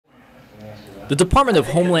The Department of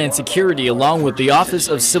Homeland Security, along with the Office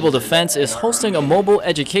of Civil Defense, is hosting a mobile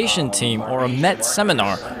education team, or a MET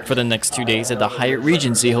seminar, for the next 2 days at the Hyatt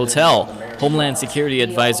Regency Hotel. Homeland Security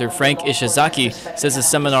Advisor Frank Ishizaki says the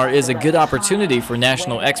seminar is a good opportunity for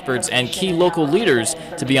national experts and key local leaders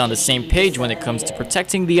to be on the same page when it comes to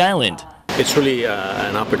protecting the island. It's really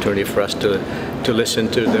an opportunity for us to listen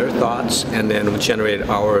to their thoughts and then generate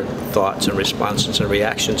our thoughts and responses and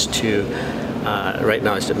reactions to right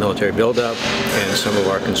now it's the military buildup and some of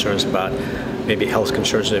our concerns about maybe health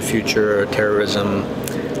concerns in the future, terrorism,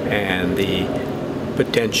 and the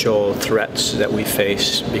potential threats that we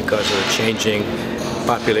face because of the changing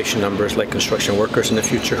population numbers, like construction workers in the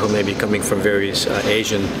future who may be coming from various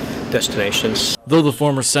Asian destinations. Though the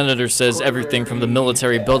former senator says everything from the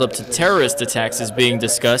military buildup to terrorist attacks is being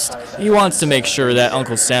discussed, he wants to make sure that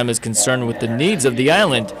Uncle Sam is concerned with the needs of the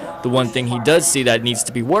island. The one thing he does see that needs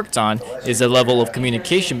to be worked on is a level of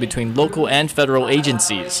communication between local and federal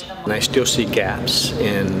agencies. And I still see gaps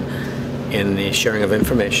in the sharing of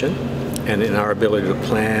information and in our ability to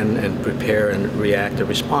plan and prepare and react and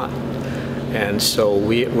respond. And so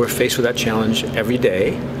we're faced with that challenge every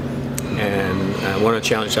day. And one of the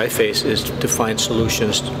challenges I face is to find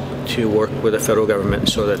solutions to work with the federal government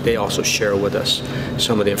so that they also share with us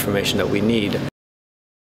some of the information that we need.